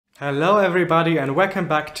Hello everybody and welcome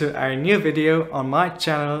back to a new video on my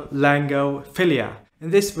channel Langophilia.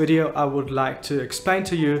 In this video I would like to explain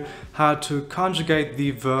to you how to conjugate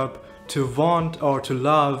the verb to want or to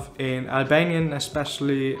love in Albanian,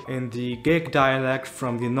 especially in the Geg dialect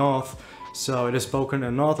from the north. So it is spoken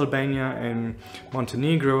in North Albania, in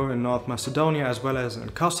Montenegro, in North Macedonia, as well as in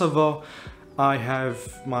Kosovo. I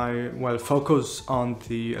have my focus on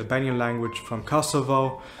the Albanian language from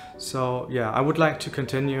Kosovo. So yeah, I would like to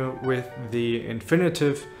continue with the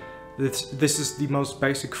infinitive. This is the most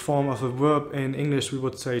basic form of a verb. In English we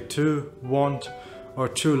would say to want or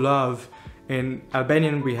to love. In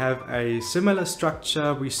Albanian we have a similar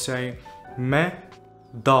structure. We say me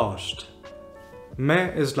dasht. Me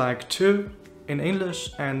is like to in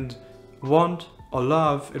English, and want or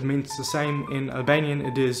love, it means the same in Albanian.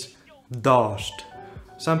 It is dasht.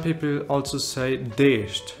 Some people also say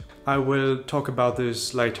desht. I will talk about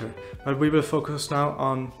this later, but we will focus now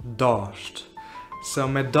on dasht. So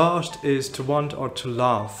me dasht is to want or to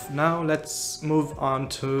love. Now let's move on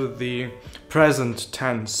to the present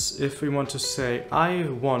tense. If we want to say I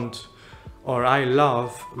want or I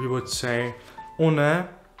love, we would say une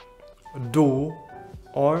du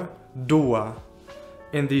or dua.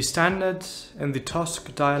 In the standard, in the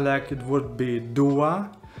Tosk dialect, it would be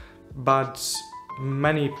dua, but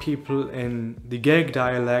many people in the Geg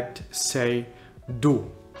dialect say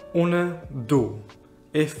du. Une du.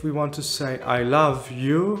 If we want to say I love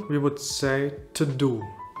you, we would say to do.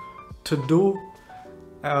 To do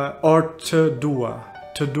or to dua.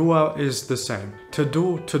 To dua is the same. To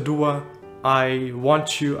do, to dua, I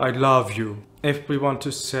want you, I love you. If we want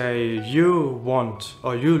to say you want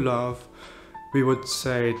or you love, we would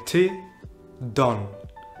say ti don.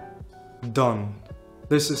 Don.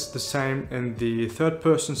 This is the same in the third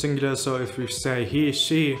person singular. So if we say he,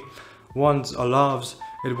 she wants or loves,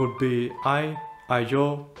 it would be I,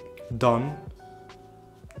 yo, don,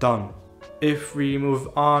 don. If we move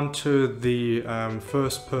on to the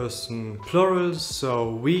first person plurals,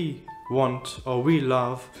 so we want or we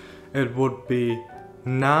love, it would be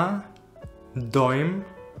na, doim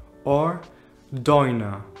or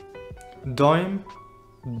doina. Doim,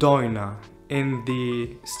 doina. In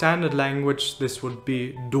the standard language this would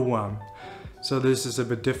be duam. So this is a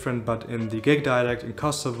bit different, but in the Geg dialect in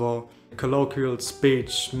Kosovo, colloquial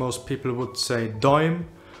speech, most people would say doim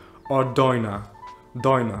or doina.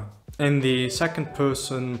 Doina. In the second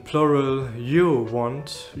person plural, you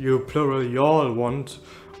want, you plural, you all want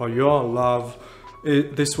or you all love,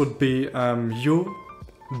 this would be you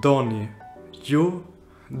doni. You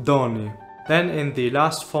doni. Then in the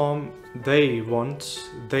last form, they want,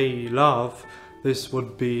 they love, this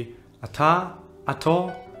would be ata,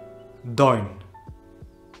 ato, doin.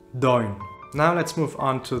 Doin. Now let's move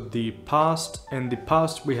on to the past. In the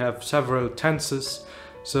past we have several tenses.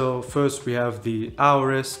 So first we have the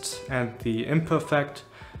aorist and the imperfect.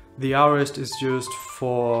 The aorist is used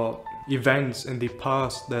for events in the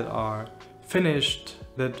past that are finished,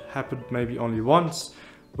 that happened maybe only once,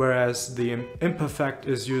 whereas the imperfect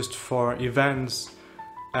is used for events,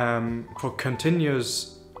 for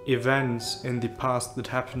continuous events in the past that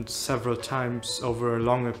happened several times over a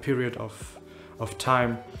longer period of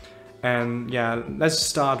time. And yeah, let's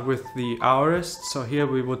start with the aorist. So here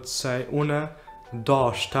we would say une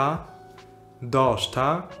dashta,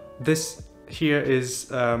 dashta. This here is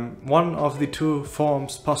one of the two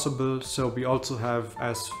forms possible. So we also have,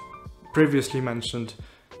 as previously mentioned,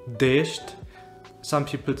 desht. Some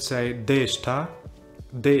people say deshta,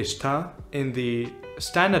 deshta. In the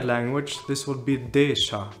standard language this would be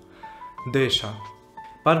desha, desha.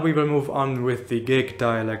 But we will move on with the Geg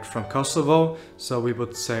dialect from Kosovo. So we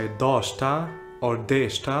would say dashta or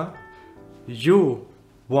deshta. You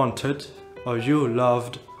wanted or you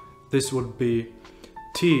loved, this would be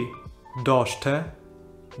ti dashte,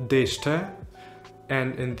 deshte.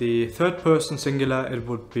 And in the third person singular it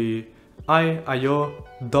would be I, ayo,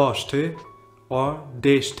 dashte or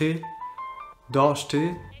deshte,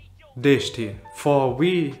 dashte, deshti. For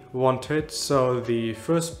we wanted, so the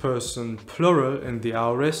first person plural in the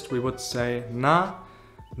aorist, we would say na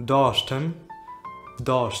dashtem,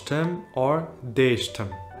 dashtem or deshtem,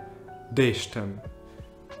 deshtem.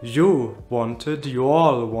 You wanted, you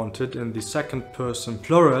all wanted in the second person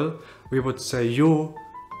plural, we would say you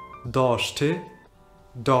dashte,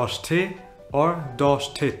 dashte or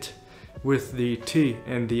dashtit, with the T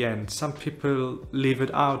in the end. Some people leave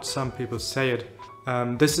it out, some people say it.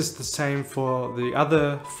 This is the same for the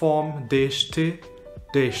other form, deshti,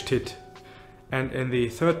 deshtit. And in the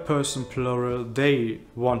third person plural, they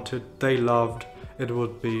wanted, they loved, it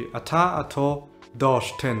would be ata, ato,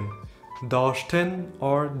 dashtin, dashtin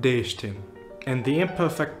or deshtin. In the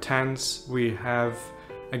imperfect tense, we have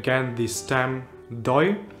again the stem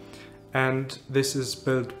doi, and this is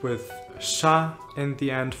built with sha in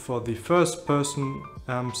the end for the first person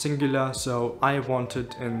singular. So I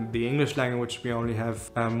wanted. In the English language we only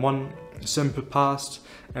have one simple past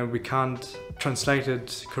and we can't translate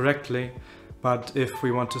it correctly, but if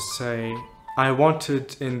we want to say I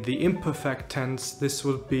wanted in the imperfect tense, this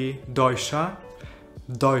would be deutscher,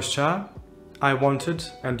 deutscher, I wanted,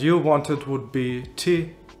 and you wanted would be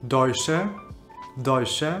ti deutsche,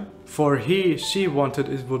 deutsche. For he, she wanted,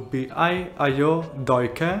 it would be I, ayo,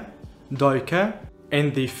 deutsche, deutsche.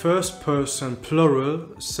 In the first person plural,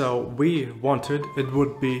 so we wanted, it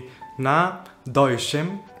would be na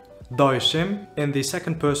deutschem, deutschem. In the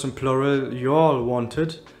second person plural, you all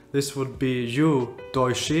wanted, this would be you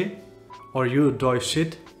deutsche or you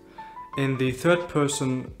deutschit. In the third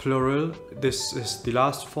person plural, this is the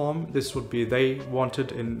last form, this would be they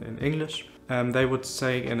wanted in English. They would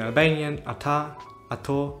say in Albanian ata,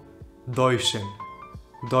 ato, deutschen,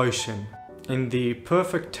 deutschen. In the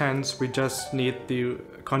perfect tense, we just need the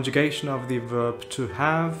conjugation of the verb to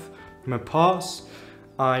have, me pas.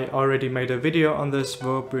 I already made a video on this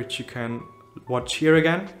verb which you can watch here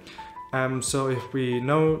again. So if we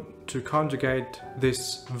know to conjugate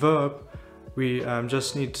this verb, we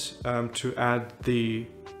just need to add the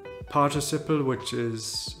participle, which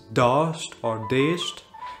is dashed or dashed,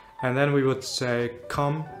 and then we would say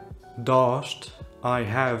come dashed, I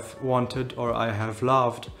have wanted or I have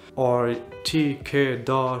loved, or ti ke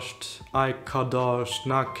dashed, I ka dashed,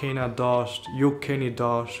 na kena dashed, you keni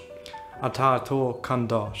dashed, ata to kan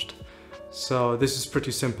dashed. So this is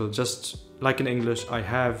pretty simple, just like in English, I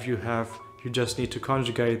have, you just need to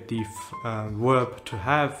conjugate the verb to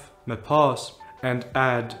have, me pas, and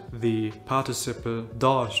add the participle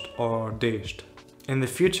dashed or dashed. In the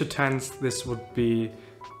future tense, this would be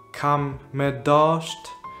kam me dashed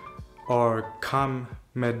or kam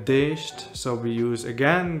me dashed. So we use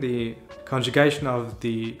again the conjugation of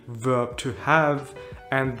the verb to have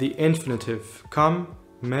and the infinitive kam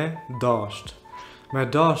me dashed. Me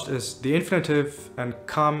dashed is the infinitive and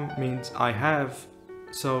kam means I have.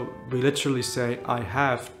 So we literally say I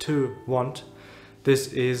have to want.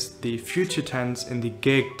 This is the future tense in the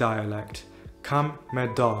Gaelic dialect, kam me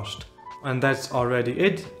dashed. And that's already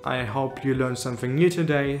it. I hope you learned something new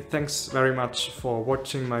today. Thanks very much for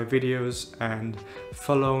watching my videos and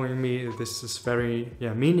following me. This is very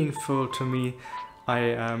meaningful to me.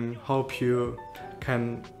 I hope you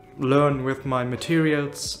can learn with my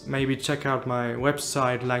materials. Maybe check out my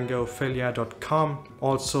website langophilia.com.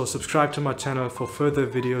 Also subscribe to my channel for further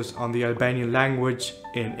videos on the Albanian language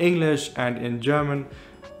in English and in German.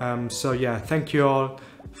 So yeah, thank you all.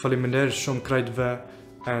 Faleminderit shumë krejtve,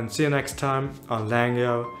 and see you next time on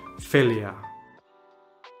Langophilia.